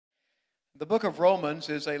The book of Romans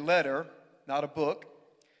is a letter, not a book.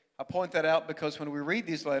 I point that out because when we read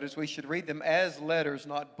these letters, we should read them as letters,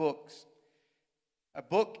 not books. A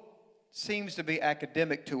book seems to be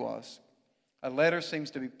academic to us. A letter seems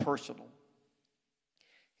to be personal.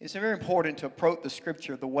 It's very important to approach the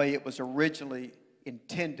Scripture the way it was originally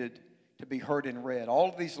intended to be heard and read. All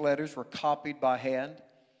of these letters were copied by hand,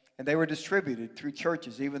 and they were distributed through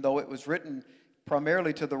churches. Even though it was written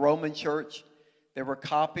primarily to the Roman church, there were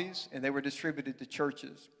copies, and they were distributed to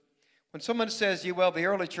churches. When someone says, well, the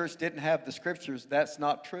early church didn't have the Scriptures, that's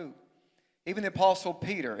not true. Even the Apostle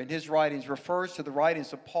Peter, in his writings, refers to the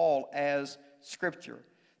writings of Paul as Scripture.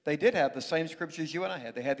 They did have the same Scriptures you and I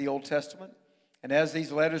had. They had the Old Testament. And as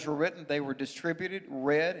these letters were written, they were distributed,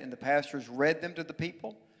 read, and the pastors read them to the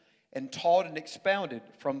people and taught and expounded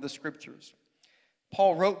from the Scriptures.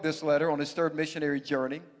 Paul wrote this letter on his third missionary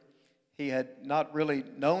journey. He had not really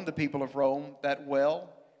known the people of Rome that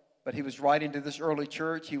well, but he was writing to this early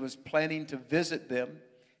church. He was planning to visit them.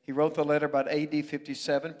 He wrote the letter about AD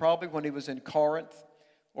 57, probably when he was in Corinth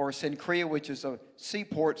or Cenchrea, which is a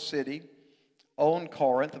seaport city on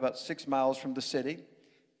Corinth, about 6 miles from the city.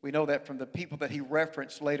 We know that from the people that he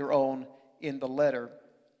referenced later on in the letter.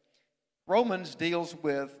 Romans deals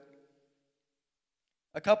with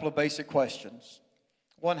a couple of basic questions.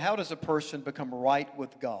 One, how does a person become right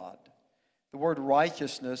with God? The word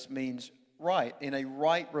righteousness means right, in a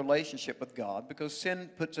right relationship with God, because sin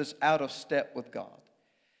puts us out of step with God.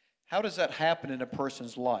 How does that happen in a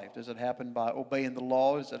person's life? Does it happen by obeying the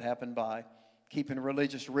law? Does it happen by keeping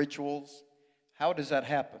religious rituals? How does that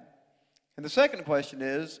happen? And the second question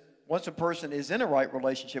is, once a person is in a right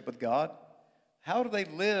relationship with God, how do they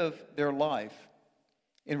live their life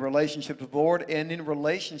in relationship to the Lord and in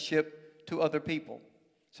relationship to other people?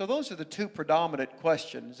 So those are the two predominant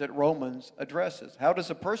questions that Romans addresses. How does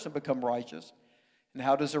a person become righteous? And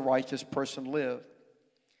how does a righteous person live?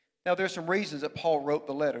 Now, there's some reasons that Paul wrote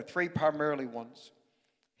the letter, three primarily ones.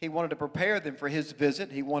 He wanted to prepare them for his visit.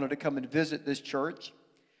 He wanted to come and visit this church.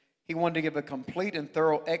 He wanted to give a complete and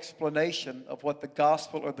thorough explanation of what the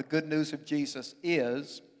gospel or the good news of Jesus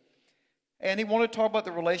is. And he wanted to talk about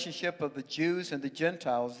the relationship of the Jews and the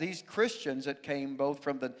Gentiles. These Christians that came both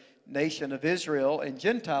from the nation of Israel, and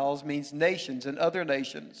Gentiles means nations and other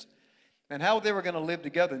nations, and how they were going to live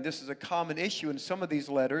together. And this is a common issue in some of these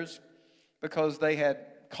letters because they had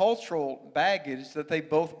cultural baggage that they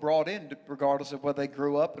both brought in, regardless of where they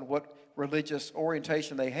grew up and what religious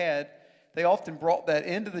orientation they had. They often brought that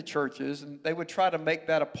into the churches, and they would try to make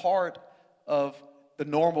that a part of the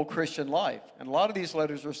normal Christian life. And a lot of these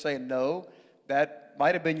letters are saying, no, that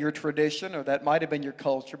might have been your tradition or that might have been your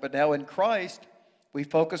culture, but now in Christ, we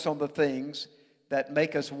focus on the things that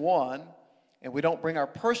make us one, and we don't bring our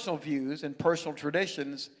personal views and personal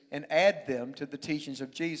traditions and add them to the teachings of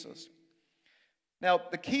Jesus. Now,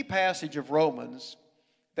 the key passage of Romans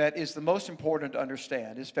that is the most important to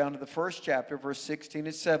understand is found in the first chapter, verse 16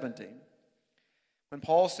 and 17. When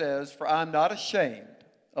Paul says, "For I am not ashamed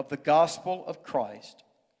of the gospel of Christ,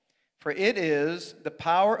 for it is the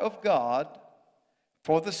power of God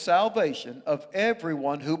for the salvation of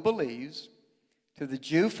everyone who believes, to the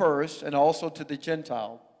Jew first and also to the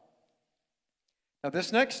Gentile." Now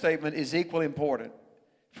this next statement is equally important.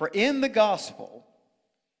 For in the gospel,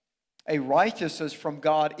 a righteousness from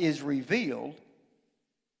God is revealed,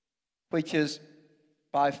 which is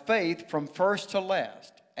by faith from first to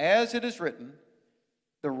last. As it is written,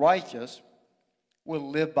 the righteous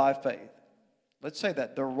will live by faith. Let's say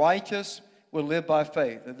that. The righteous will live by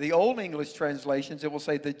faith. In the Old English translations, it will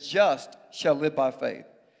say, the just shall live by faith.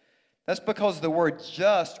 That's because the word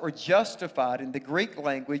just or justified in the Greek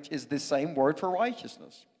language is the same word for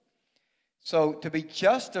righteousness. So to be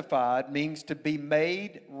justified means to be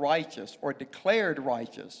made righteous or declared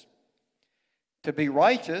righteous. To be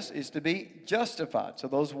righteous is to be justified. So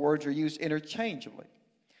those words are used interchangeably.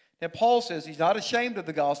 Now Paul says he's not ashamed of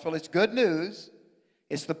the gospel. It's good news.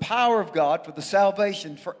 It's the power of God for the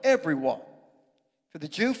salvation for everyone. For the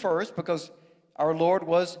Jew first, because our Lord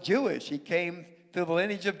was Jewish. He came through the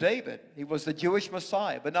lineage of David. He was the Jewish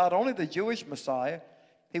Messiah. But not only the Jewish Messiah,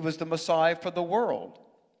 he was the Messiah for the world.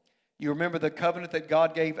 You remember the covenant that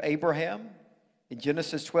God gave Abraham in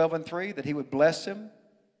Genesis 12 and 3, that he would bless him,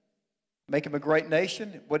 make him a great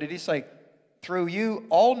nation. What did he say? Through you,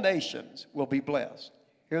 all nations will be blessed.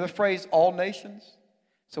 Hear the phrase, all nations?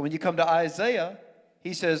 So when you come to Isaiah,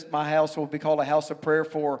 he says, my house will be called a house of prayer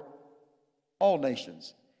for all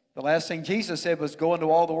nations. The last thing Jesus said was go into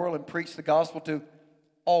all the world and preach the gospel to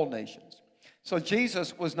all nations. So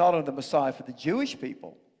Jesus was not only the Messiah for the Jewish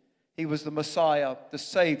people, he was the Messiah, the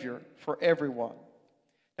Savior for everyone.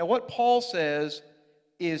 Now what Paul says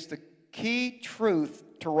is the key truth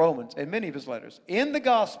to Romans and many of his letters. In the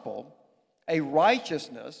gospel, a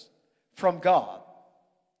righteousness from God,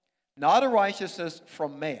 not a righteousness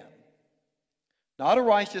from man, not a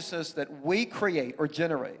righteousness that we create or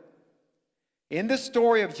generate. In the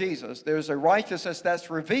story of Jesus, there's a righteousness that's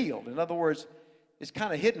revealed. In other words, it's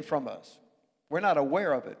kind of hidden from us. We're not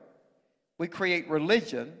aware of it. We create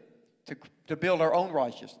religion to build our own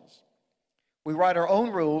righteousness. We write our own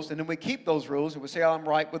rules, and then we keep those rules, and we say, I'm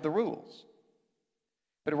right with the rules.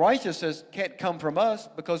 But righteousness can't come from us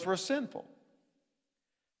because we're sinful.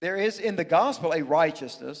 There is in the gospel a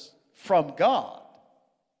righteousness from God.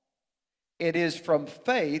 It is from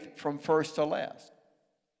faith from first to last.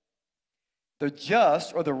 The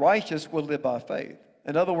just or the righteous will live by faith.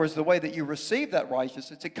 In other words, the way that you receive that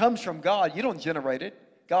righteousness, it comes from God. You don't generate it.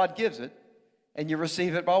 God gives it. And you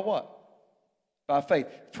receive it by what? By faith.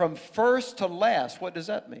 From first to last, what does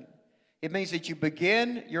that mean? It means that you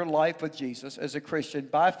begin your life with Jesus as a Christian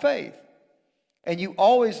by faith. And you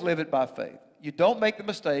always live it by faith. You don't make the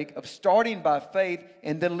mistake of starting by faith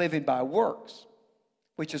and then living by works,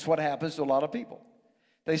 which is what happens to a lot of people.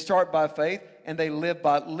 They start by faith and they live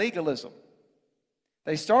by legalism.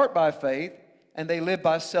 They start by faith and they live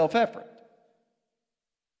by self-effort.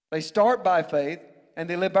 They start by faith and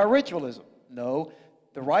they live by ritualism. No,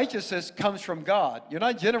 the righteousness comes from God. You're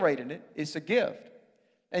not generating it. It's a gift.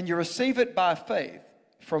 And you receive it by faith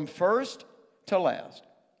from first to last.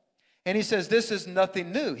 And he says this is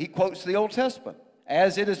nothing new. He quotes the Old Testament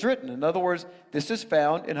as it is written. In other words, this is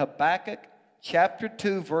found in Habakkuk chapter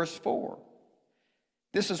 2, verse 4.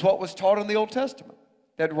 This is what was taught in the Old Testament,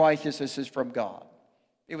 that righteousness is from God.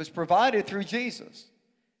 It was provided through Jesus.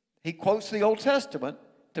 He quotes the Old Testament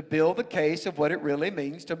to build the case of what it really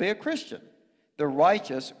means to be a Christian. The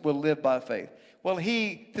righteous will live by faith. Well,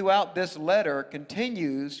 he, throughout this letter,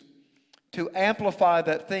 continues to amplify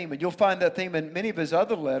that theme. And you'll find that theme in many of his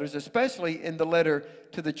other letters, especially in the letter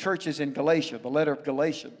to the churches in Galatia, the letter of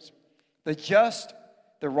Galatians. The just,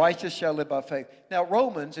 the righteous shall live by faith. Now,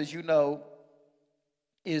 Romans, as you know,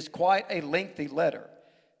 is quite a lengthy letter.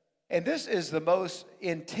 And this is the most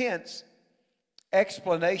intense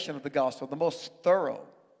explanation of the gospel, the most thorough.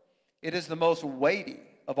 It is the most weighty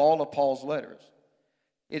of all of Paul's letters.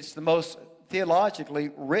 It's the most theologically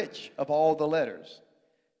rich of all the letters.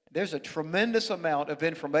 There's a tremendous amount of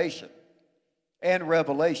information and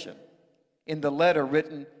revelation in the letter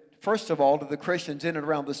written, first of all, to the Christians in and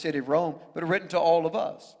around the city of Rome, but written to all of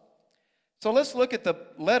us. So let's look at the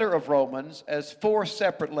letter of Romans as 4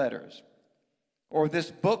 separate letters, or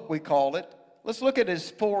this book we call it. Let's look at it as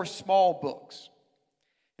 4 small books.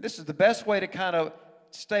 And this is the best way to kind of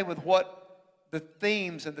stay with what the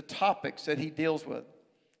themes and the topics that he deals with.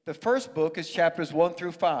 The first book is chapters 1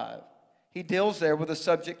 through 5. He deals there with the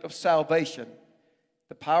subject of salvation,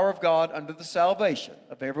 the power of God unto the salvation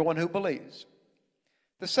of everyone who believes.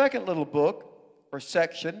 The second little book or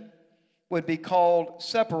section would be called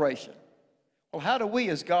separation. Well, how do we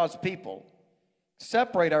as God's people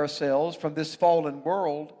separate ourselves from this fallen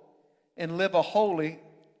world and live a holy,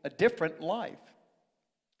 a different life?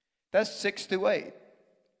 That's 6 through 8.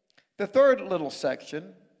 The third little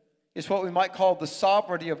section is what we might call the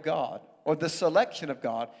sovereignty of God, or the selection of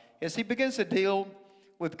God, as he begins to deal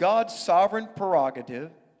with God's sovereign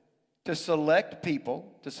prerogative to select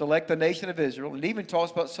people, to select the nation of Israel, and even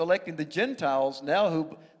talks about selecting the Gentiles now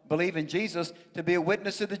who believe in Jesus to be a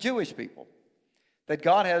witness to the Jewish people. That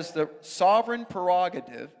God has the sovereign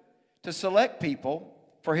prerogative to select people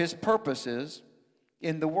for his purposes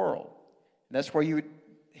in the world. And that's where you would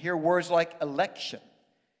hear words like election,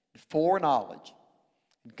 foreknowledge,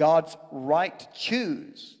 God's right to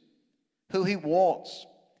choose who he wants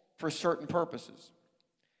for certain purposes.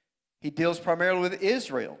 He deals primarily with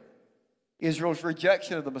Israel, Israel's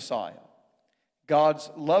rejection of the Messiah,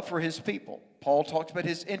 God's love for his people. Paul talks about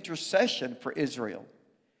his intercession for Israel.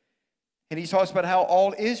 And he talks about how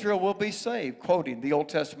all Israel will be saved, quoting the Old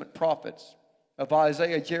Testament prophets of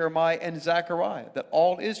Isaiah, Jeremiah, and Zechariah, that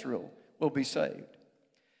all Israel will be saved.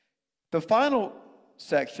 The final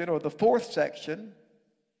section, or the fourth section,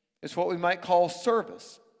 is what we might call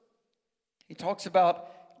service. He talks about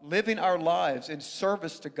living our lives in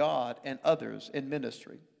service to God and others in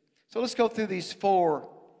ministry. So let's go through these 4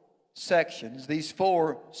 sections, these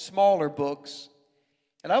 4 smaller books.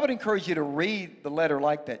 And I would encourage you to read the letter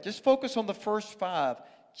like that. Just focus on the first 5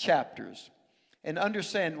 chapters and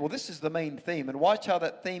understand, well, this is the main theme, and watch how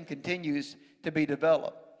that theme continues to be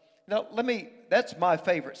developed. Now, that's my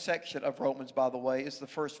favorite section of Romans, by the way, is the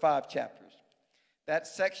first 5 chapters. That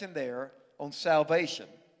section there on salvation,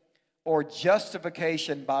 or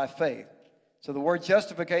justification by faith. So the word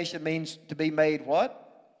justification means to be made what?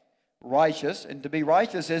 righteous, and to be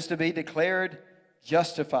righteous is to be declared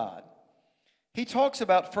justified. He talks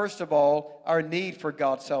about, first of all, our need for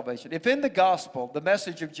God's salvation. If in the gospel, the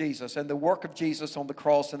message of Jesus and the work of Jesus on the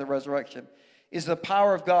cross and the resurrection is the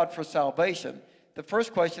power of God for salvation, the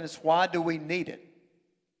first question is, why do we need it?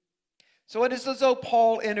 So it is as though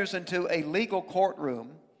Paul enters into a legal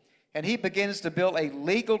courtroom and he begins to build a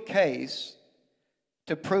legal case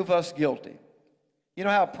to prove us guilty. You know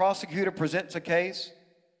how a prosecutor presents a case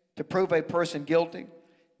to prove a person guilty?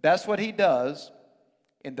 That's what he does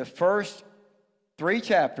in the first 3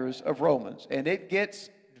 chapters of Romans, and it gets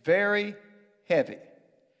very heavy.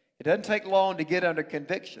 It doesn't take long to get under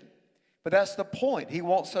conviction, but that's the point. He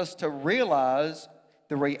wants us to realize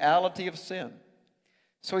the reality of sin.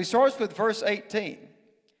 So he starts with verse 18,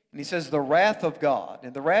 and he says, the wrath of God.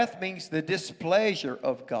 And the wrath means the displeasure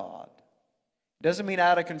of God. It doesn't mean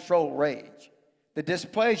out of control rage. The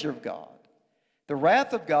displeasure of God. The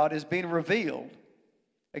wrath of God is being revealed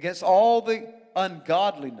against all the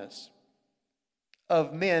ungodliness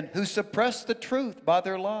of men who suppress the truth by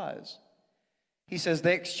their lies. He says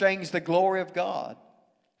they exchange the glory of God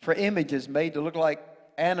for images made to look like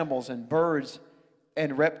animals and birds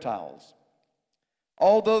and reptiles.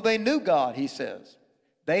 Although they knew God, he says,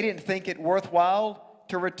 they didn't think it worthwhile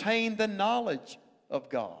to retain the knowledge of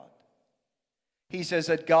God. He says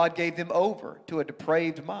that God gave them over to a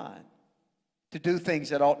depraved mind to do things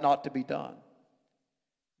that ought not to be done.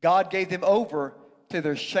 God gave them over to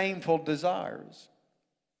their shameful desires.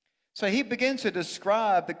 So he begins to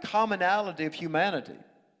describe the commonality of humanity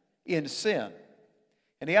in sin.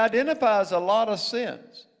 And he identifies a lot of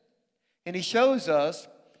sins. And he shows us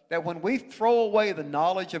that when we throw away the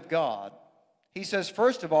knowledge of God, he says,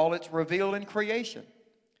 first of all, it's revealed in creation.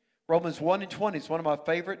 Romans 1:20 is one of my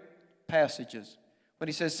favorite passages. When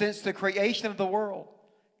he says, since the creation of the world,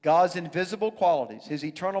 God's invisible qualities, his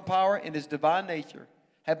eternal power and his divine nature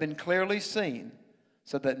have been clearly seen,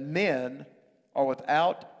 so that men are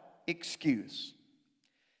without excuse.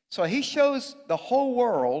 So he shows the whole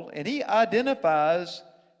world, and he identifies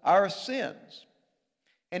our sins.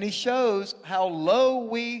 And he shows how low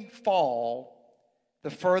we fall the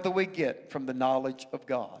further we get from the knowledge of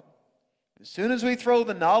God. As soon as we throw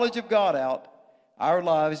the knowledge of God out, our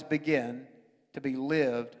lives begin to be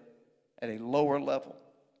lived at a lower level.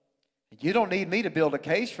 And you don't need me to build a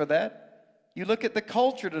case for that. You look at the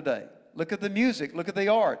culture today. Look at the music. Look at the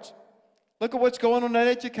arts. Look at what's going on in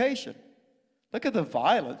education. Look at the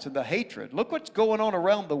violence and the hatred. Look what's going on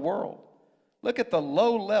around the world. Look at the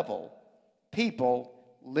low level people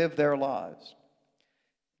live their lives.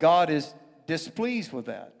 God is displeased with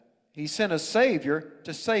that. He sent a Savior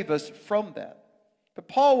to save us from that. But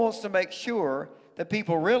Paul wants to make sure that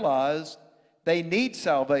people realize they need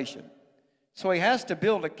salvation. So he has to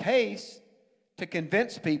build a case to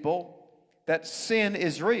convince people that sin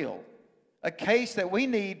is real. A case that we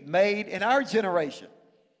need made in our generation.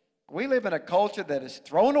 We live in a culture that has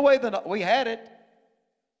thrown away we had it.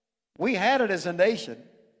 We had it as a nation.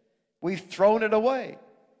 We've thrown it away.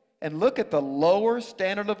 And look at the lower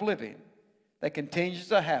standard of living that continues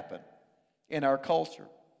to happen in our culture.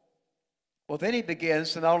 Well, then he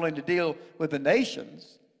begins to not only to deal with the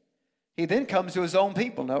nations, he then comes to his own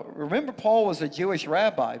people. Now, remember, Paul was a Jewish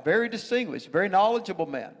rabbi, very distinguished, very knowledgeable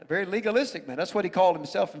man, a very legalistic man. That's what he called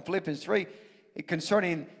himself in Philippians 3,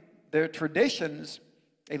 concerning their traditions,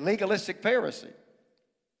 a legalistic Pharisee.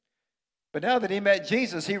 But now that he met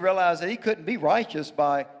Jesus, he realized that he couldn't be righteous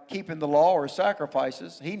by keeping the law or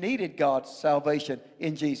sacrifices. He needed God's salvation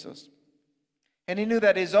in Jesus. And he knew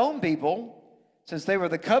that his own people, since they were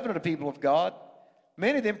the covenant people of God,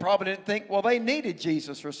 many of them probably didn't think, well, they needed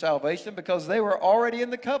Jesus for salvation because they were already in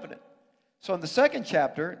the covenant. So in the second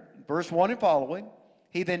chapter, verse 1 and following,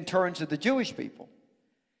 he then turns to the Jewish people.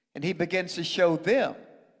 And he begins to show them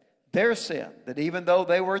their sin, that even though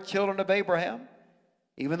they were children of Abraham,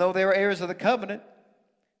 even though they were heirs of the covenant,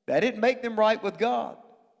 that didn't make them right with God.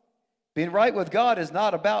 Being right with God is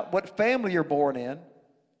not about what family you're born in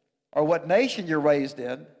or what nation you're raised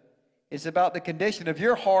in. It's about the condition of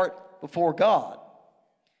your heart before God.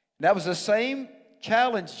 And that was the same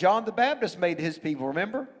challenge John the Baptist made to his people,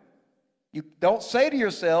 remember? You don't say to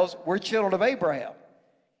yourselves, we're children of Abraham,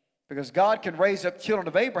 because God can raise up children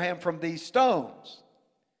of Abraham from these stones.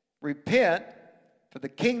 Repent, for the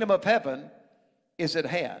kingdom of heaven is at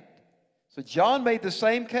hand. So John made the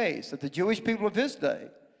same case that the Jewish people of his day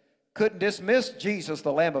couldn't dismiss Jesus,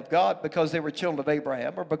 the Lamb of God, because they were children of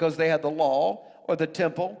Abraham or because they had the law or the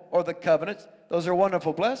temple or the covenants. Those are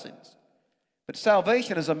wonderful blessings. But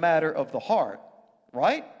salvation is a matter of the heart,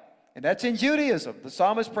 right? And that's in Judaism. The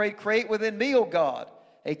psalmist prayed, create within me, O God,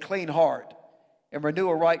 a clean heart and renew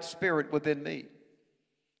a right spirit within me.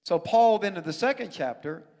 So Paul then in the second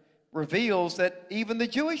chapter reveals that even the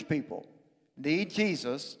Jewish people need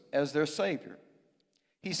Jesus as their Savior.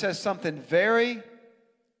 He says something very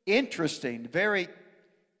interesting, very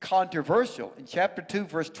controversial in chapter 2,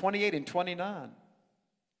 verse 28 and 29.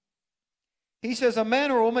 He says, a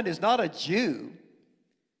man or a woman is not a Jew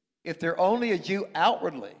if they're only a Jew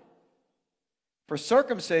outwardly. For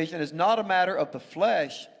circumcision is not a matter of the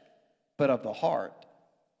flesh, but of the heart.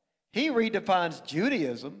 He redefines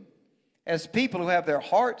Judaism as people who have their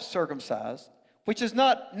hearts circumcised, which is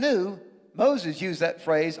not new. Moses used that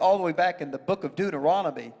phrase all the way back in the book of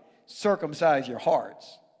Deuteronomy, circumcise your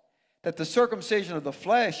hearts. That the circumcision of the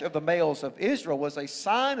flesh of the males of Israel was a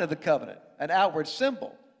sign of the covenant, an outward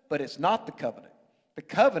symbol, but it's not the covenant. The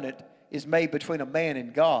covenant is made between a man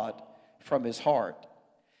and God from his heart.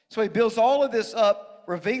 So he builds all of this up,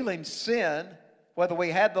 revealing sin, whether we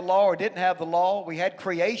had the law or didn't have the law. We had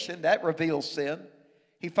creation, that reveals sin.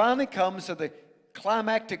 He finally comes to the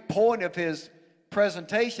climactic point of his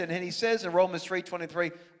presentation, and he says in Romans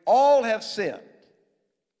 3:23, all have sinned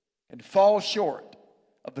and fall short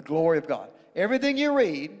of the glory of God. Everything you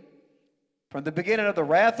read from the beginning of the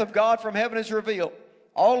wrath of God from heaven is revealed.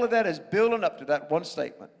 All of that is building up to that one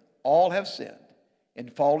statement. All have sinned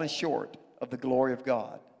and fallen short of the glory of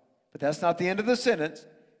God. But that's not the end of the sentence.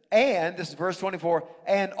 And, this is verse 24,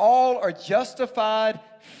 and all are justified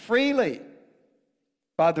freely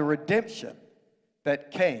by the redemption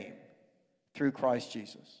that came through Christ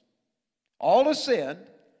Jesus. All have sinned,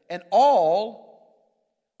 and all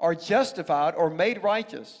are justified or made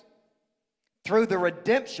righteous through the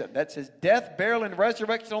redemption, that's his death, burial, and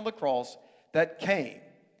resurrection on the cross, that came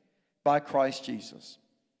by Christ Jesus.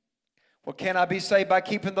 Well, can I be saved by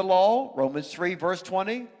keeping the law? Romans 3, verse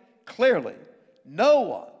 20, clearly, no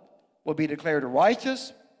one will be declared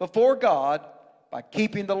righteous before God by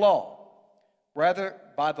keeping the law. Rather,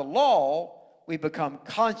 by the law, we become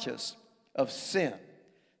conscious of sin.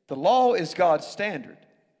 The law is God's standard.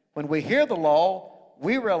 When we hear the law,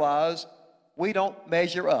 we realize we don't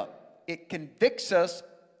measure up. It convicts us,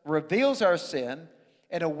 reveals our sin,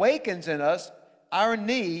 and awakens in us our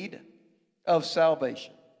need of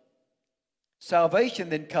salvation. Salvation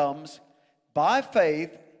then comes by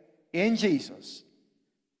faith in Jesus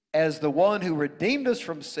as the one who redeemed us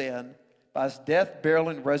from sin by his death, burial,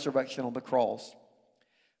 and resurrection on the cross.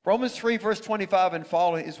 Romans 3, verse 25 and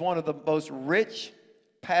following is one of the most rich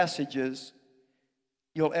passages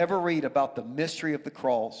you'll ever read about the mystery of the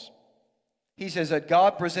cross. He says that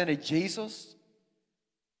God presented Jesus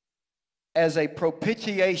as a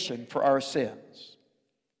propitiation for our sins.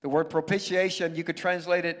 The word propitiation, you could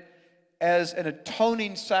translate it as an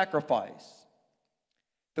atoning sacrifice.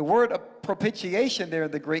 The word propitiation there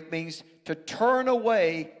in the Greek means to turn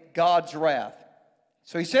away God's wrath.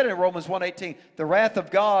 So he said in Romans 1:18, the wrath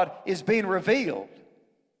of God is being revealed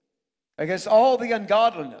against all the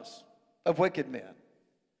ungodliness of wicked men.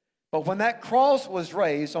 But when that cross was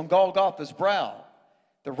raised on Golgotha's brow,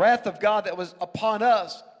 the wrath of God that was upon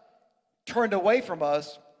us, turned away from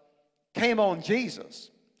us, came on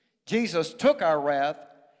Jesus. Jesus took our wrath,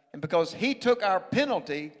 and because he took our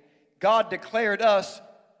penalty, God declared us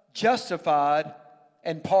justified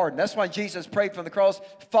and pardoned. That's why Jesus prayed from the cross,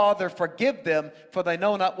 Father, forgive them, for they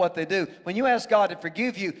know not what they do. When you ask God to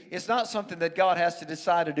forgive you, it's not something that God has to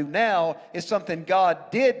decide to do now. It's something God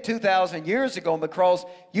did 2,000 years ago on the cross.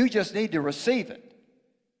 You just need to receive it.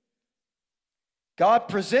 God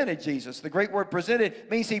presented Jesus. The Greek word presented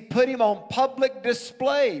means he put him on public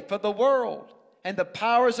display for the world and the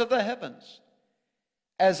powers of the heavens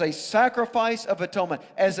as a sacrifice of atonement,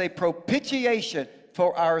 as a propitiation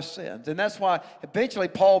for our sins. And that's why eventually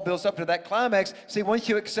Paul builds up to that climax. See, once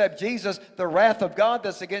you accept Jesus, the wrath of God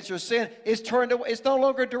that's against your sin is turned away. It's no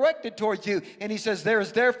longer directed towards you. And he says, there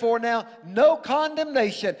is therefore now no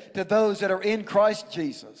condemnation to those that are in Christ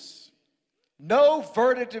Jesus. No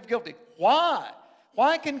verdict of guilty. Why?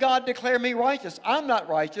 Why can God declare me righteous? I'm not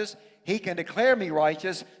righteous. He can declare me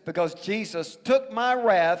righteous because Jesus took my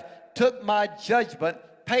wrath, took my judgment,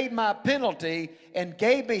 paid my penalty, and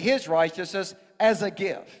gave me his righteousness as a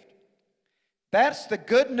gift. That's the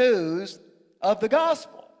good news of the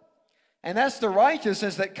gospel. And that's the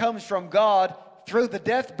righteousness that comes from God through the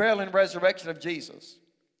death, burial, and resurrection of Jesus.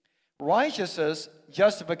 Righteousness,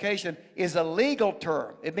 justification, is a legal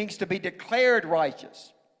term. It means to be declared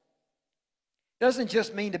righteous. It doesn't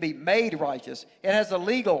just mean to be made righteous. It has a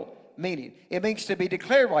legal meaning. It means to be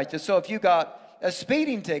declared righteous. So if you got a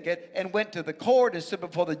speeding ticket and went to the court and stood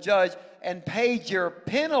before the judge and paid your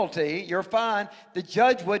penalty, your fine, the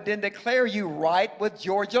judge would then declare you right with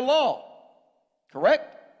Georgia law.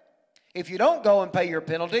 Correct? If you don't go and pay your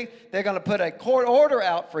penalty, they're going to put a court order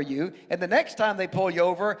out for you, and the next time they pull you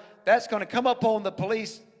over, that's going to come up on the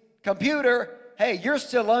police computer. Hey, you're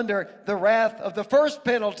still under the wrath of the first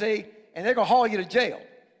penalty, and they're going to haul you to jail.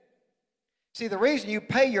 See, the reason you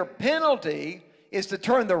pay your penalty is to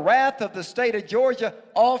turn the wrath of the state of Georgia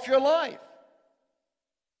off your life.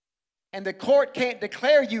 And the court can't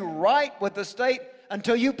declare you right with the state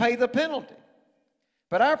until you pay the penalty.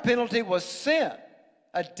 But our penalty was sin,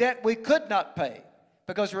 a debt we could not pay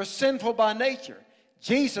because we're sinful by nature.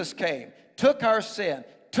 Jesus came, took our sin,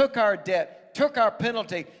 took our debt, took our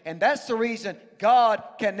penalty, and that's the reason God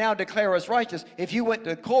can now declare us righteous. If you went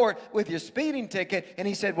to court with your speeding ticket and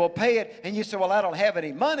he said, well, pay it, and you said, well, I don't have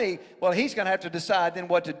any money, well, he's going to have to decide then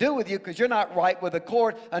what to do with you because you're not right with the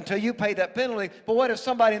court until you pay that penalty. But what if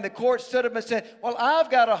somebody in the court stood up and said, well, I've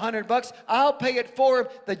got $100, I'll pay it for him?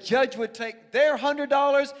 The judge would take their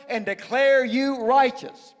 $100 and declare you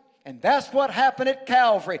righteous. And that's what happened at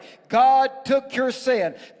Calvary. God took your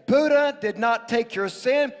sin. Buddha did not take your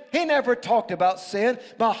sin. He never talked about sin.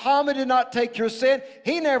 Muhammad did not take your sin.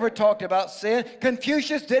 He never talked about sin.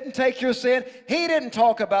 Confucius didn't take your sin. He didn't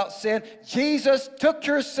talk about sin. Jesus took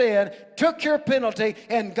your sin, took your penalty,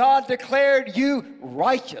 and God declared you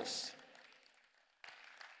righteous.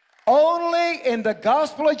 Only in the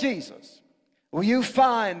gospel of Jesus will you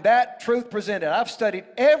find that truth presented. I've studied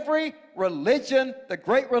every religion, the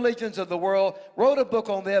great religions of the world, wrote a book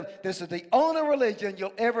on them. This is the only religion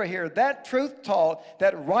you'll ever hear that truth taught,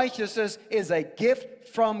 that righteousness is a gift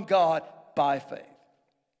from God by faith.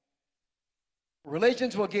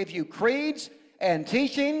 Religions will give you creeds and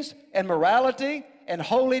teachings and morality and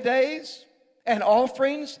holy days and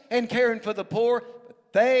offerings and caring for the poor, but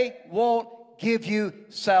they won't give you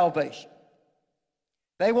salvation.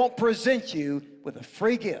 They won't present you with a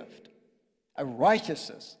free gift, a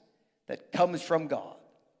righteousness that comes from God.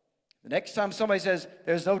 The next time somebody says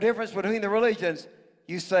there's no difference between the religions,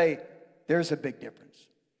 you say there's a big difference.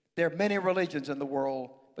 There are many religions in the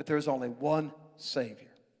world, but there's only one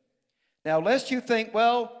Savior. Now, lest you think,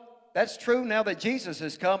 well, that's true now that Jesus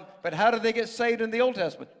has come, but how did they get saved in the Old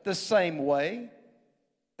Testament? The same way.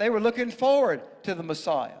 They were looking forward to the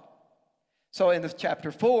Messiah. So in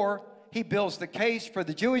chapter 4, he builds the case for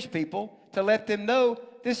the Jewish people to let them know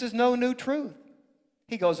this is no new truth.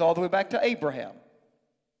 He goes all the way back to Abraham.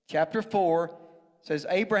 Chapter 4 says,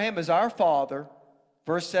 Abraham is our father.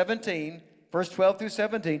 Verse 17, verse 12 through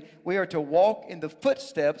 17, we are to walk in the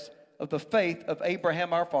footsteps of the faith of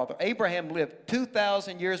Abraham our father. Abraham lived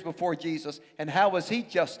 2,000 years before Jesus, and how was he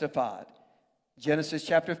justified? Genesis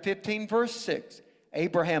chapter 15, verse 6.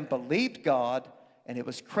 Abraham believed God, and it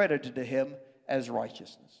was credited to him as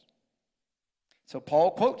righteousness. So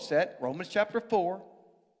Paul quotes that, Romans chapter 4,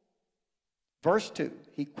 verse 2.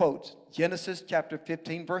 He quotes Genesis chapter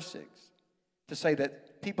 15, verse 6, to say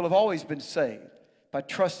that people have always been saved by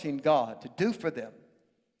trusting God to do for them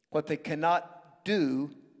what they cannot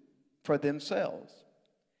do for themselves.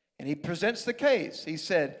 And he presents the case. He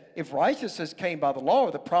said, if righteousness came by the law,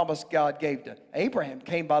 or the promise God gave to Abraham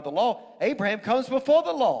came by the law, Abraham comes before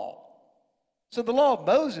the law. So the law of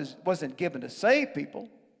Moses wasn't given to save people.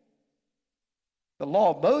 The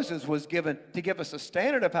law of Moses was given to give us a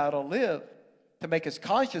standard of how to live, to make us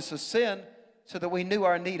conscious of sin so that we knew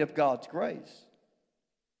our need of God's grace.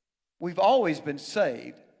 We've always been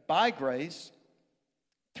saved by grace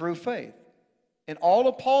through faith. In all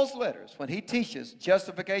of Paul's letters, when he teaches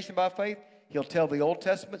justification by faith, he'll tell the Old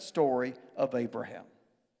Testament story of Abraham.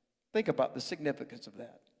 Think about the significance of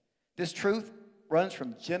that. This truth runs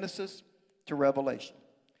from Genesis to Revelation.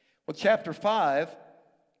 Well, chapter 5,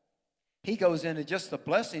 he goes into just the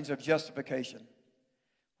blessings of justification.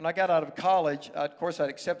 When I got out of college, of course, I'd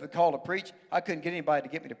accepted the call to preach. I couldn't get anybody to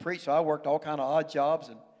get me to preach, so I worked all kind of odd jobs.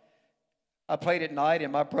 And I played at night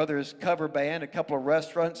in my brother's cover band, a couple of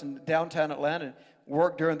restaurants in downtown Atlanta, and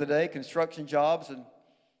worked during the day, construction jobs. And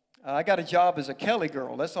I got a job as a Kelly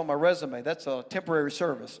girl. That's on my resume. That's a temporary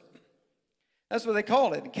service. That's what they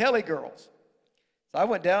call it, Kelly girls. So I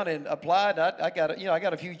went down and applied. I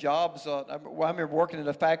got a few jobs. I remember working in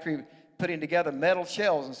a factory putting together metal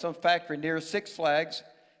shells in some factory near Six Flags.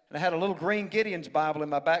 And I had a little green Gideon's Bible in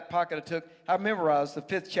my back pocket. I memorized the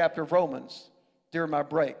 5th chapter of Romans during my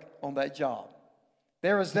break on that job.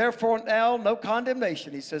 There is therefore now no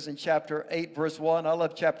condemnation, he says in chapter 8, verse 1. I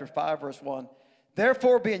love chapter 5, verse 1.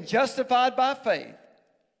 Therefore, being justified by faith,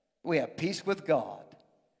 we have peace with God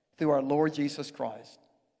through our Lord Jesus Christ.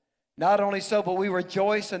 Not only so, but we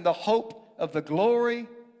rejoice in the hope of the glory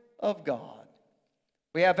of God.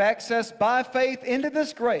 We have access by faith into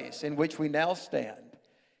this grace in which we now stand,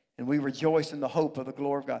 and we rejoice in the hope of the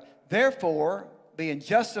glory of God. Therefore, being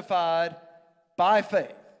justified by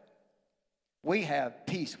faith, we have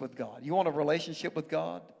peace with God. You want a relationship with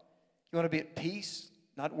God? You want to be at peace,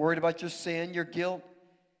 not worried about your sin, your guilt?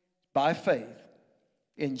 By faith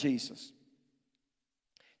in Jesus.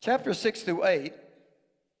 Chapter 6 through 8,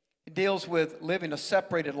 it deals with living a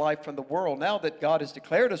separated life from the world. Now that God has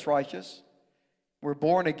declared us righteous, we're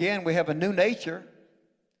born again, we have a new nature.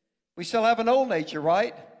 We still have an old nature,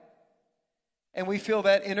 right? And we feel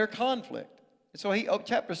that inner conflict. And so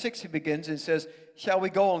chapter 6, he begins and says, shall we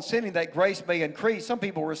go on sinning that grace may increase? Some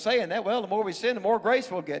people were saying that, well, the more we sin, the more grace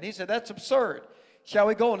we'll get. And he said, that's absurd. Shall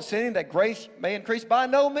we go on sinning that grace may increase? By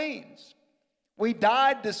no means. We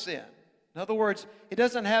died to sin. In other words, it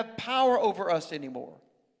doesn't have power over us anymore.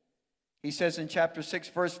 He says in chapter 6,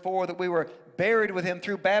 verse 4, that we were buried with him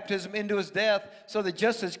through baptism into his death, so that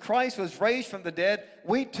just as Christ was raised from the dead,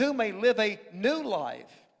 we too may live a new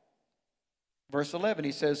life. Verse 11,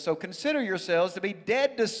 he says, so consider yourselves to be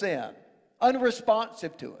dead to sin,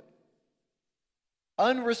 unresponsive to it.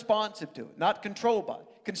 Unresponsive to it, not controlled by it.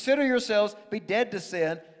 Consider yourselves be dead to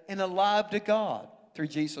sin and alive to God through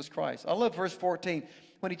Jesus Christ. I love verse 14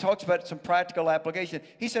 when he talks about some practical application.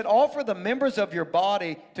 He said, offer the members of your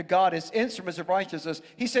body to God as instruments of righteousness.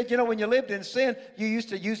 He said, you know, when you lived in sin, you used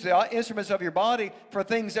to use the instruments of your body for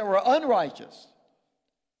things that were unrighteous.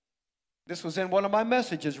 This was in one of my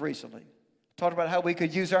messages recently. Talked about how we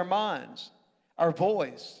could use our minds, our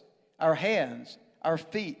voice, our hands, our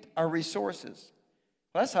feet, our resources.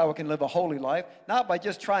 Well, that's how we can live a holy life, not by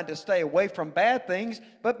just trying to stay away from bad things,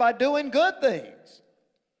 but by doing good things.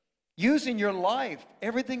 Using your life,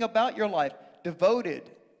 everything about your life, devoted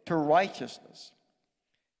to righteousness.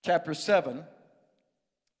 Chapter 7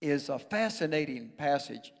 is a fascinating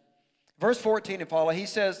passage. Verse 14 and follow, he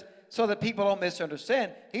says, so that people don't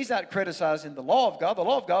misunderstand, he's not criticizing the law of God. The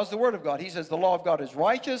law of God is the Word of God. He says the law of God is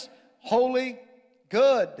righteous, holy,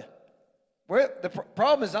 good. The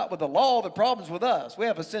problem is not with the law, the problem is with us. We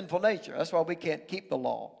have a sinful nature. That's why we can't keep the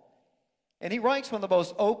law. And he writes one of the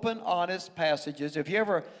most open, honest passages. If you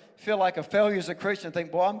ever feel like a failure as a Christian,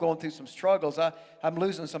 think, boy, I'm going through some struggles, I'm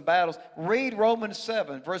losing some battles, read Romans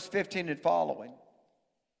 7, verse 15 and following.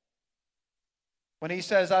 When he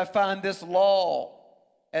says, I find this law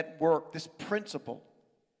at work, this principle.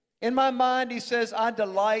 In my mind, he says, I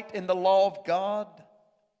delight in the law of God.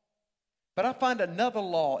 But I find another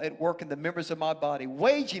law at work in the members of my body,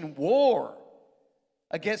 waging war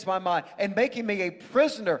against my mind and making me a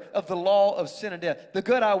prisoner of the law of sin and death. The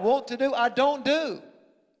good I want to do, I don't do.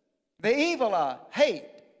 The evil I hate,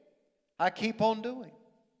 I keep on doing.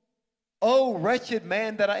 Oh, wretched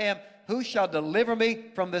man that I am, who shall deliver me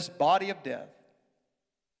from this body of death?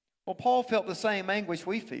 Well, Paul felt the same anguish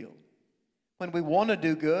we feel. When we want to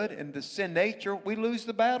do good in the sin nature, we lose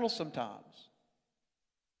the battle sometimes.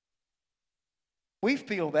 We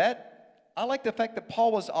feel that. I like the fact that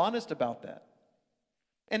Paul was honest about that.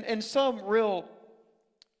 And some real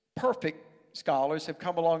perfect scholars have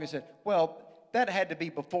come along and said, well, that had to be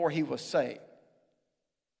before he was saved.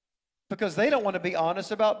 Because they don't want to be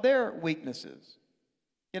honest about their weaknesses.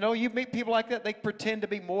 You know, you meet people like that, they pretend to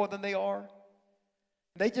be more than they are.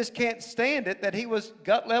 They just can't stand it that he was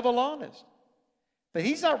gut level honest. But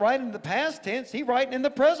he's not writing in the past tense, he's writing in the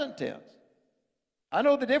present tense. I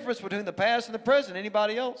know the difference between the past and the present.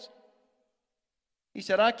 Anybody else? He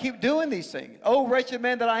said, I keep doing these things. Oh, wretched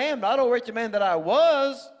man that I am, not oh, wretched man that I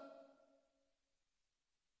was.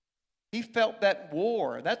 He felt that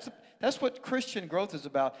war. That's what Christian growth is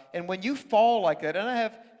about. And when you fall like that,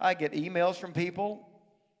 and I get emails from people,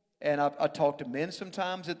 and I talk to men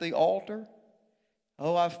sometimes at the altar.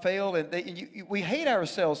 Oh, I failed, and we hate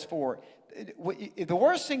ourselves for it. The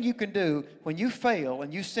worst thing you can do when you fail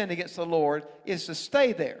and you sin against the Lord is to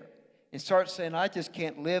stay there and start saying, I just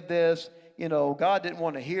can't live this. You know, God didn't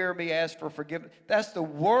want to hear me ask for forgiveness. That's the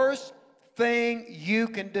worst thing you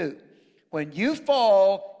can do. When you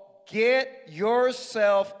fall, get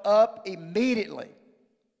yourself up immediately.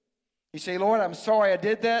 You say, Lord, I'm sorry I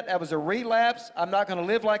did that. That was a relapse. I'm not going to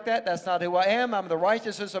live like that. That's not who I am. I'm the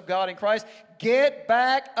righteousness of God in Christ. Get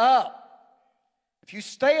back up. If you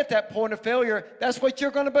stay at that point of failure, that's what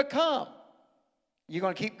you're going to become. You're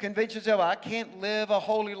going to keep convincing yourself, I can't live a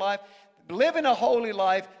holy life. Living a holy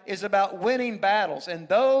life is about winning battles, and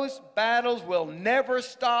those battles will never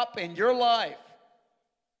stop in your life.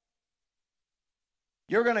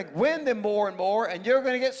 You're going to win them more and more, and you're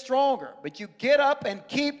going to get stronger. But you get up and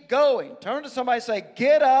keep going. Turn to somebody and say,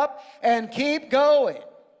 get up and keep going.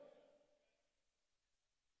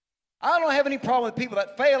 I don't have any problem with people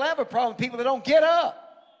that fail. I have a problem with people that don't get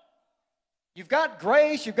up. You've got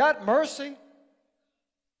grace. You've got mercy.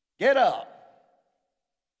 Get up.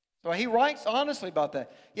 So he writes honestly about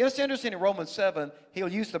that. You know, it's interesting in Romans 7, he'll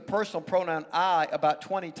use the personal pronoun I about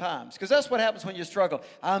 20 times. Because that's what happens when you struggle.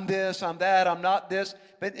 I'm this, I'm that, I'm not this.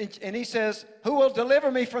 And he says, who will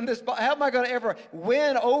deliver me from this? How am I going to ever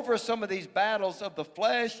win over some of these battles of the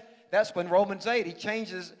flesh? That's when Romans 8, he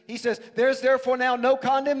changes. He says, there's therefore now no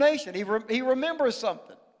condemnation. He remembers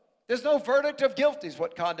something. There's no verdict of guilty is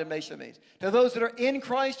what condemnation means. To those that are in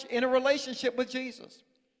Christ, in a relationship with Jesus.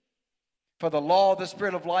 For the law of the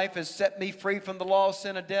Spirit of life has set me free from the law of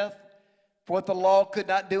sin and death. For what the law could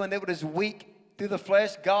not do, and that was weak through the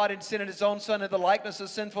flesh, God had sent His own Son in the likeness of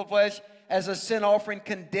sinful flesh, as a sin offering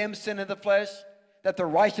condemned sin in the flesh, that the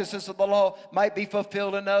righteousness of the law might be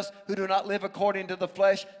fulfilled in us who do not live according to the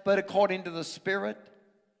flesh, but according to the Spirit.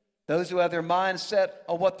 Those who have their minds set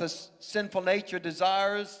on what the sinful nature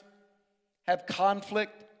desires have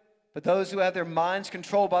conflict, but those who have their minds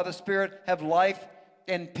controlled by the Spirit have life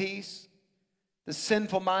and peace. The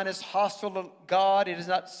sinful mind is hostile to God. It is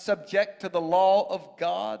not subject to the law of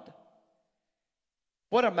God.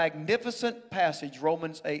 What a magnificent passage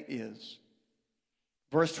Romans 8 is.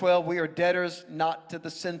 Verse 12, we are debtors not to the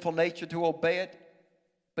sinful nature to obey it,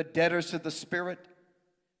 but debtors to the Spirit.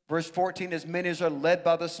 Verse 14, as many as are led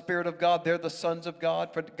by the Spirit of God, they're the sons of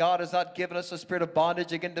God. For God has not given us a spirit of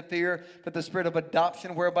bondage again to fear, but the spirit of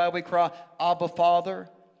adoption whereby we cry, Abba, Father.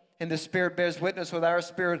 And the Spirit bears witness with our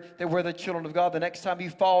spirit that we're the children of God. The next time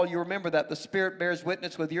you fall, you remember that. The Spirit bears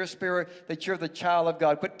witness with your spirit that you're the child of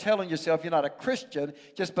God. Quit telling yourself you're not a Christian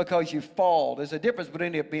just because you fall. There's a difference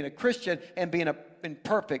between being a Christian and being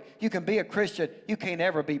perfect. You can be a Christian. You can't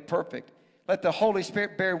ever be perfect. Let the Holy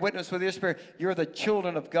Spirit bear witness with your spirit. You're the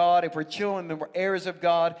children of God. If we're children, then we're heirs of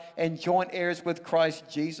God and joint heirs with Christ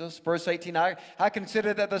Jesus. Verse 18, I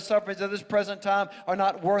consider that the sufferings of this present time are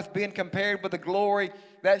not worth being compared with the glory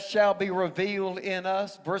that shall be revealed in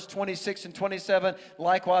us. Verse 26 and 27,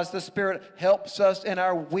 likewise the Spirit helps us in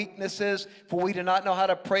our weaknesses, for we do not know how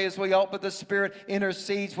to pray as we ought, but the Spirit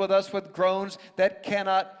intercedes with us with groans that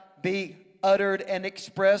cannot be uttered and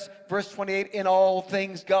expressed. Verse 28, in all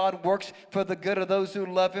things God works for the good of those who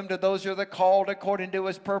love Him, to those who are the called according to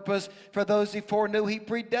His purpose. For those He foreknew, He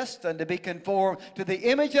predestined to be conformed to the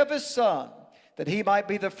image of His Son, that He might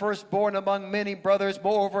be the firstborn among many brothers.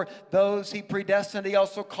 Moreover, those He predestined, He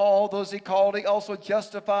also called. Those He called, He also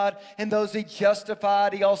justified. And those He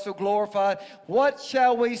justified, He also glorified. What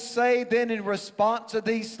shall we say then in response to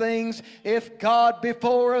these things? If God be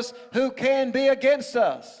for us, who can be against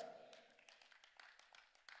us?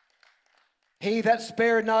 He that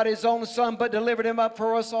spared not His own Son, but delivered Him up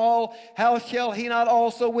for us all, how shall He not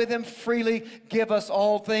also with Him freely give us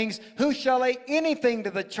all things? Who shall lay anything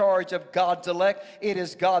to the charge of God's elect? It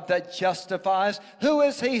is God that justifies. Who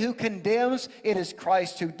is he who condemns? It is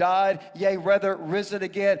Christ who died, yea, rather risen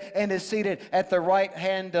again, and is seated at the right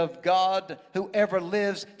hand of God, who ever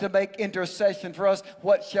lives to make intercession for us.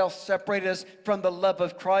 What shall separate us from the love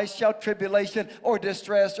of Christ? Shall tribulation or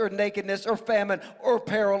distress or nakedness or famine or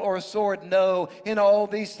peril or sword? No. In all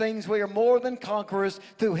these things we are more than conquerors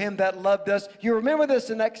through Him that loved us. You remember this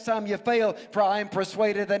the next time you fail. For I am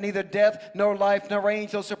persuaded that neither death, nor life, nor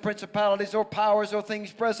angels, or principalities, or powers, or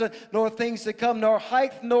things present, nor things to come, nor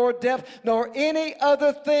height, nor depth, nor any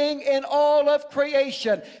other thing in all of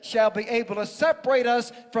creation shall be able to separate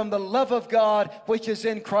us from the love of God which is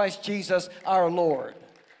in Christ Jesus our Lord.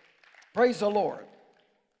 Praise the Lord.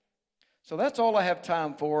 So that's all I have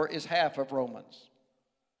time for, is half of Romans.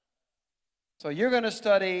 So you're going to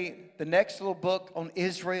study the next little book on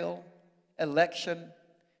Israel, election,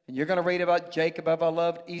 and you're going to read about Jacob have I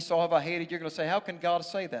loved, Esau have I hated. You're going to say, how can God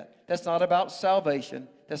say that? That's not about salvation.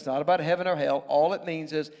 That's not about heaven or hell. All it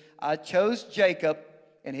means is I chose Jacob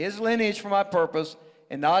and his lineage for my purpose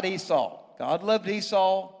and not Esau. God loved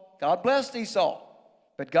Esau. God blessed Esau.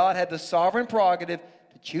 But God had the sovereign prerogative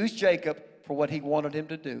to choose Jacob for what He wanted him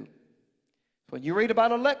to do. When you read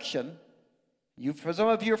about election, for some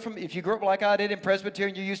of you, if you grew up like I did in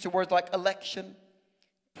Presbyterian, you're used to words like election,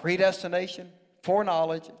 predestination,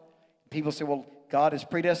 foreknowledge. People say, well, God has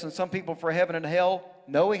predestined some people for heaven and hell.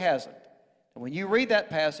 No, He hasn't. And when you read that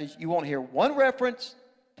passage, you won't hear one reference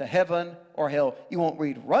to heaven or hell. You won't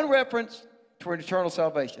read one reference to eternal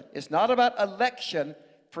salvation. It's not about election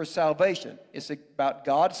for salvation. It's about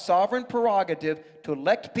God's sovereign prerogative to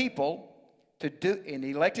elect people to do, and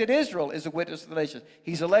He elected Israel as a witness to the nations.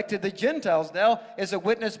 He's elected the Gentiles now as a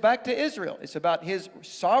witness back to Israel. It's about His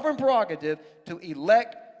sovereign prerogative to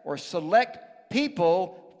elect or select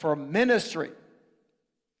people for ministry,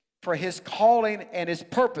 for His calling and His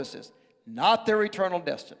purposes, not their eternal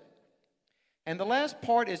destiny. And the last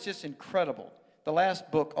part is just incredible. The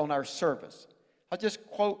last book on our service. I'll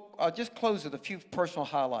just close with a few personal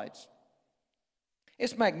highlights.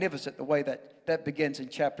 It's magnificent the way that begins in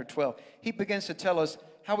chapter 12. He begins to tell us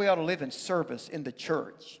how we ought to live in service in the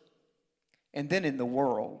church and then in the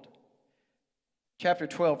world. Chapter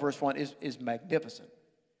 12, verse 1 is magnificent.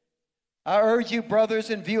 I urge you, brothers,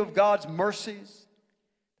 in view of God's mercies,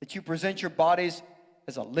 that you present your bodies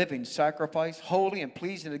as a living sacrifice, holy and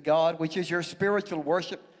pleasing to God, which is your spiritual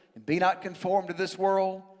worship, and be not conformed to this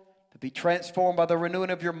world, but be transformed by the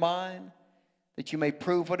renewing of your mind, that you may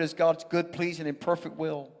prove what is God's good, pleasing, and perfect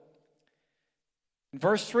will. In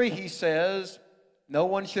verse 3, he says, no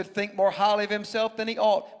one should think more highly of himself than he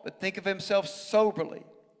ought, but think of himself soberly,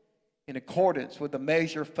 in accordance with the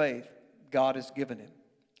measure of faith God has given him.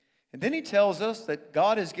 And then he tells us that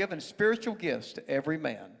God has given spiritual gifts to every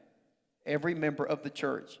man, every member of the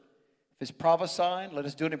church. If it's prophesying, let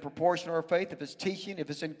us do it in proportion to our faith. If it's teaching, if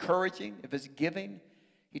it's encouraging, if it's giving,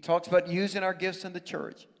 he talks about using our gifts in the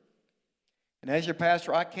church. And as your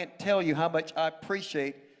pastor, I can't tell you how much I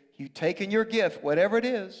appreciate you taking your gift, whatever it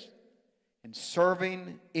is, and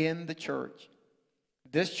serving in the church.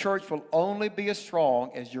 This church will only be as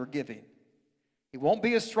strong as your giving. It won't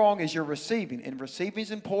be as strong as your receiving, and receiving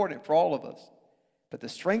is important for all of us. But the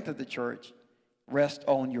strength of the church rests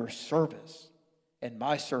on your service and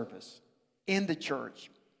my service in the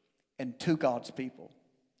church and to God's people.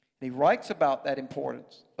 And he writes about that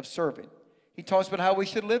importance of serving. He talks about how we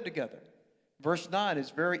should live together. Verse 9 is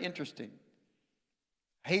very interesting.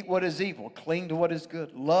 Hate what is evil, cling to what is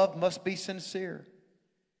good. Love must be sincere.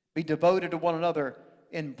 Be devoted to one another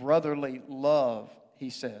in brotherly love,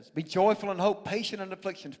 he says. Be joyful in hope, patient in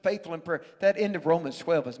affliction, faithful in prayer. That end of Romans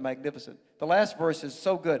 12 is magnificent. The last verse is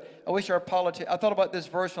so good. I thought about this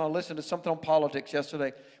verse when I listened to something on politics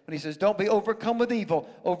yesterday, when he says, don't be overcome with evil,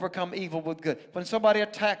 overcome evil with good. When somebody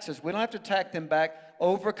attacks us, we don't have to attack them back.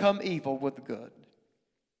 Overcome evil with good.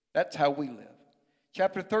 That's how we live.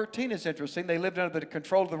 Chapter 13 is interesting. They lived under the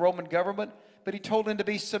control of the Roman government, but he told them to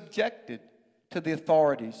be subjected to the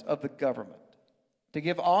authorities of the government, to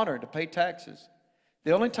give honor, to pay taxes.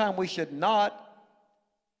 The only time we should not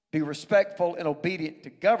be respectful and obedient to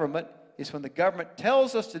government is when the government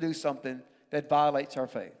tells us to do something that violates our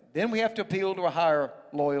faith. Then we have to appeal to a higher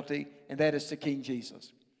loyalty, and that is to King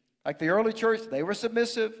Jesus. Like the early church, they were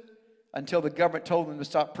submissive until the government told them to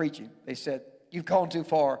stop preaching. They said, you've gone too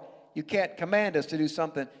far. You can't command us to do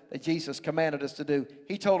something that Jesus commanded us to do.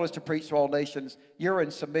 He told us to preach to all nations. You're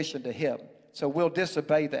in submission to him. So we'll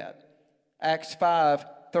disobey that. Acts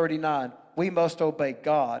 5:39, we must obey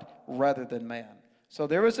God rather than man. So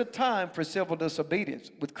there is a time for civil disobedience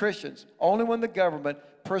with Christians only when the government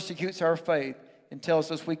persecutes our faith and tells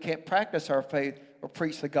us we can't practice our faith or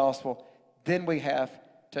preach the gospel. Then we have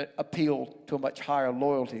to appeal to a much higher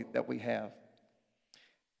loyalty that we have.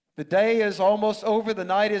 The day is almost over. The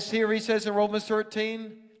night is here, he says in Romans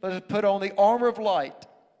 13. Let us put on the armor of light.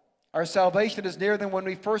 Our salvation is nearer than when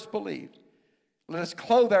we first believed. Let us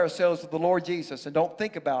clothe ourselves with the Lord Jesus and don't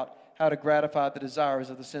think about how to gratify the desires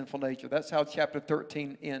of the sinful nature. That's how chapter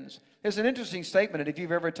 13 ends. There's an interesting statement, and if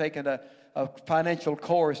you've ever taken a financial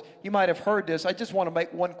course, you might have heard this. I just want to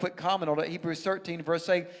make one quick comment on it. Hebrews 13, verse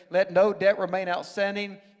 8, let no debt remain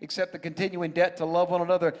outstanding except the continuing debt to love one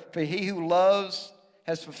another. For he who loves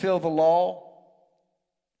has fulfilled the law.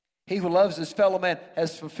 He who loves his fellow man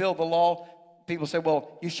has fulfilled the law. People say,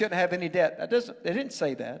 well, you shouldn't have any debt. It didn't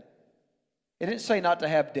say that. It didn't say not to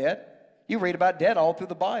have debt. You read about debt all through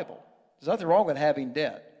the Bible. There's nothing wrong with having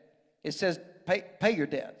debt. It says pay your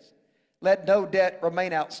debts. Let no debt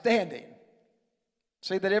remain outstanding.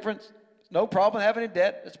 See the difference? No problem having a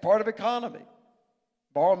debt. It's part of economy.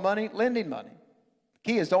 Borrowing money, lending money.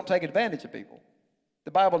 The key is don't take advantage of people.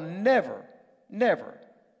 The Bible never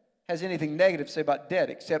has anything negative to say about debt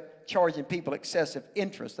except charging people excessive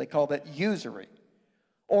interest. They call that usury.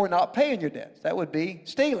 Or not paying your debts. That would be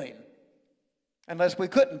stealing. Unless we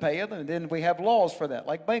couldn't pay it, and then we have laws for that,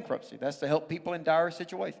 like bankruptcy. That's to help people in dire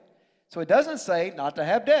situations. So it doesn't say not to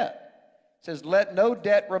have debt. It says let no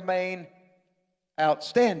debt remain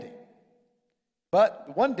outstanding.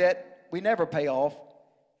 But one debt we never pay off,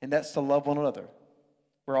 and that's to love one another.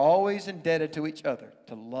 We're always indebted to each other,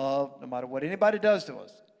 to love no matter what anybody does to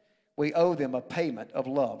us. We owe them a payment of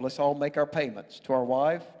love. Let's all make our payments to our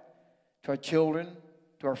wife, to our children,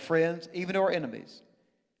 to our friends, even to our enemies.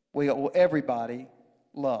 We owe everybody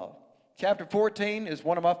love. Chapter 14 is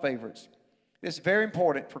one of my favorites. It's very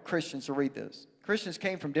important for Christians to read this. Christians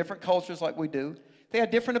came from different cultures like we do. They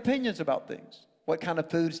had different opinions about things. What kind of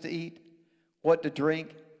foods to eat, what to drink.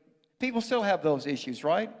 People still have those issues,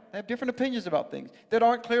 right? They have different opinions about things that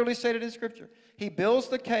aren't clearly stated in Scripture. He builds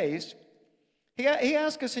the case He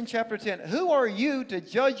asks us in chapter 10, who are you to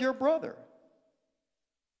judge your brother?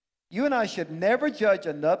 You and I should never judge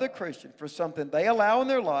another Christian for something they allow in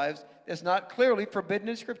their lives that's not clearly forbidden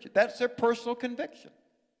in Scripture. That's their personal conviction.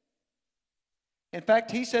 In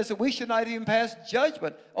fact, he says that we should not even pass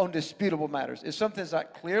judgment on disputable matters. If something's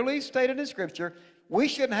not clearly stated in Scripture, we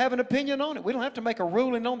shouldn't have an opinion on it. We don't have to make a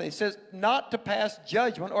ruling on it. It says not to pass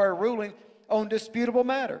judgment or a ruling on disputable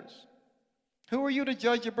matters. Who are you to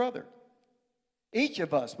judge your brother? Each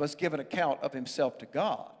of us must give an account of himself to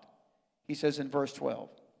God, he says in verse 12.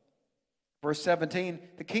 Verse 17,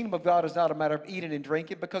 the kingdom of God is not a matter of eating and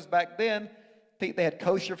drinking, because back then they had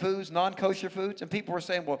kosher foods, non-kosher foods, and people were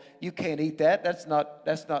saying, well, you can't eat that. That's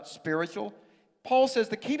not spiritual. Paul says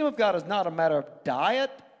the kingdom of God is not a matter of diet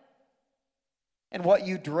and what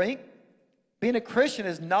you drink. Being a Christian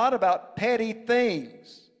is not about petty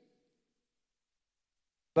things,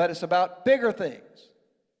 but it's about bigger things: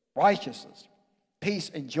 righteousness, peace,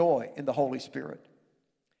 and joy in the Holy Spirit.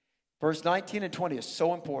 Verse 19 and 20 is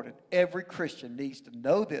so important. Every Christian needs to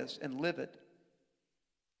know this and live it.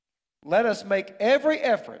 Let us make every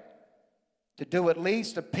effort to do what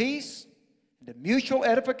leads to peace and to mutual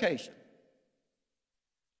edification.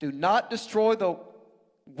 Do not destroy the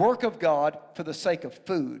work of God for the sake of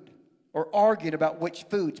food or arguing about which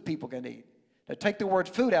foods people can eat. Now take the word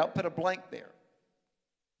food out, put a blank there.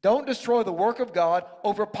 Don't destroy the work of God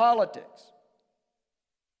over politics.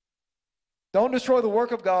 Don't destroy the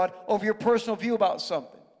work of God over your personal view about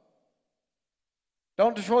something.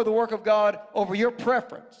 Don't destroy the work of God over your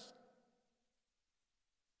preference.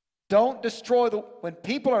 Don't destroy when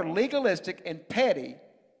people are legalistic and petty,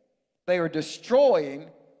 they are destroying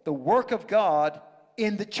the work of God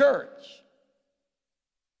in the church.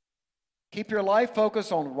 Keep your life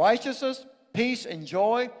focused on righteousness, peace, and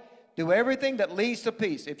joy. Do everything that leads to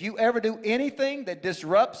peace. If you ever do anything that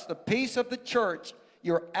disrupts the peace of the church,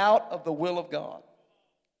 you're out of the will of God.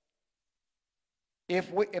 If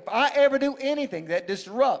I ever do anything that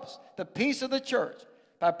disrupts the peace of the church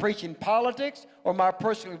by preaching politics or my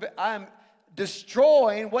personal, I'm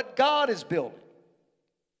destroying what God is building.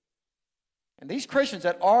 And these Christians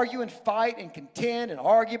that argue and fight and contend and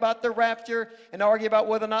argue about the rapture and argue about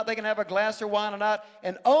whether or not they can have a glass of wine or not,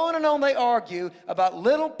 and on they argue about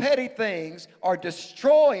little petty things, are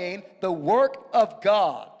destroying the work of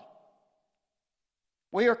God.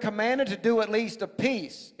 We are commanded to do at least a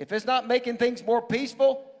peace. If it's not making things more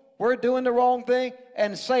peaceful, we're doing the wrong thing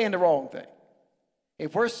and saying the wrong thing.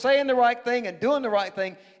 If we're saying the right thing and doing the right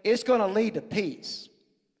thing, it's going to lead to peace.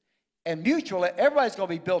 And mutually, everybody's going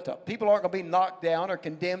to be built up. People aren't going to be knocked down or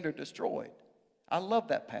condemned or destroyed. I love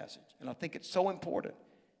that passage, and I think it's so important.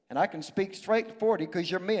 And I can speak straight for you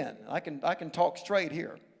because you're men. I can talk straight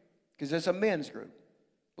here because it's a men's group.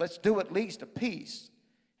 Let's do at least a peace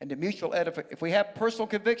and the mutual edification. If we have personal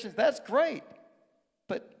convictions, that's great.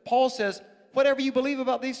 But Paul says, whatever you believe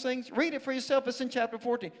about these things, read it for yourself. It's in chapter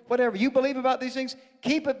 14. Whatever you believe about these things,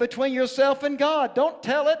 keep it between yourself and God. Don't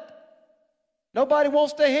tell it. Nobody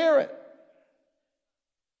wants to hear it.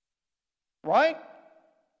 Right?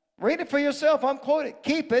 Read it for yourself. I'm quoting.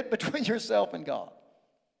 Keep it between yourself and God.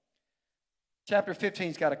 Chapter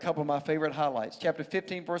 15's got a couple of my favorite highlights. Chapter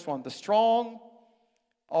 15, verse 1. The strong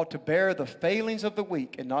ought to bear the failings of the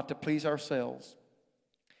weak and not to please ourselves.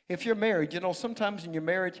 If you're married, you know, sometimes in your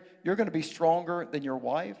marriage, you're going to be stronger than your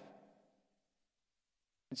wife.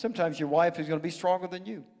 And sometimes your wife is going to be stronger than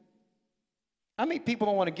you. How many people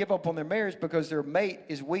don't want to give up on their marriage because their mate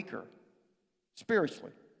is weaker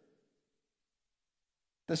spiritually?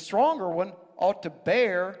 The stronger one ought to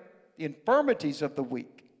bear the infirmities of the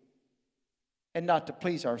weak and not to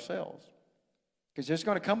please ourselves. Because there's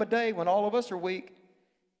going to come a day when all of us are weak.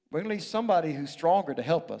 We're going to need somebody who's stronger to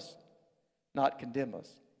help us, not condemn us.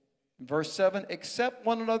 In verse 7, accept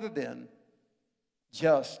one another then,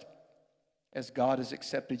 just as God has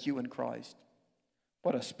accepted you in Christ.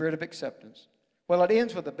 What a spirit of acceptance. Well, it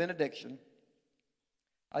ends with a benediction.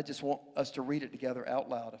 I just want us to read it together out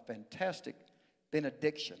loud. A fantastic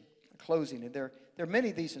benediction, a closing. And there are many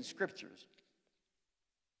of these in Scriptures.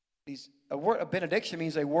 A benediction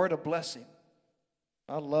means a word of blessing.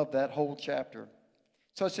 I love that whole chapter.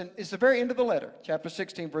 So it's the very end of the letter, chapter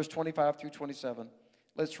 16, verse 25 through 27.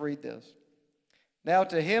 Let's read this. Now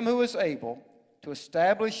to him who is able to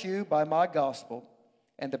establish you by my gospel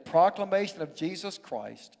and the proclamation of Jesus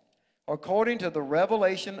Christ, according to the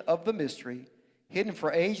revelation of the mystery, hidden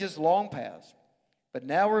for ages long past, but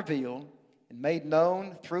now revealed and made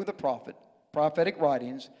known through the prophetic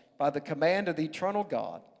writings by the command of the eternal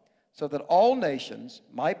God, so that all nations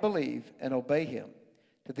might believe and obey him.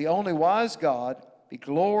 To the only wise God be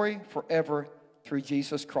glory forever through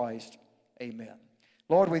Jesus Christ. Amen.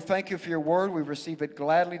 Lord, we thank you for your word. We receive it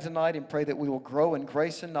gladly tonight and pray that we will grow in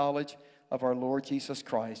grace and knowledge of our Lord Jesus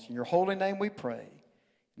Christ. In your holy name we pray.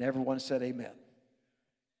 And everyone said amen.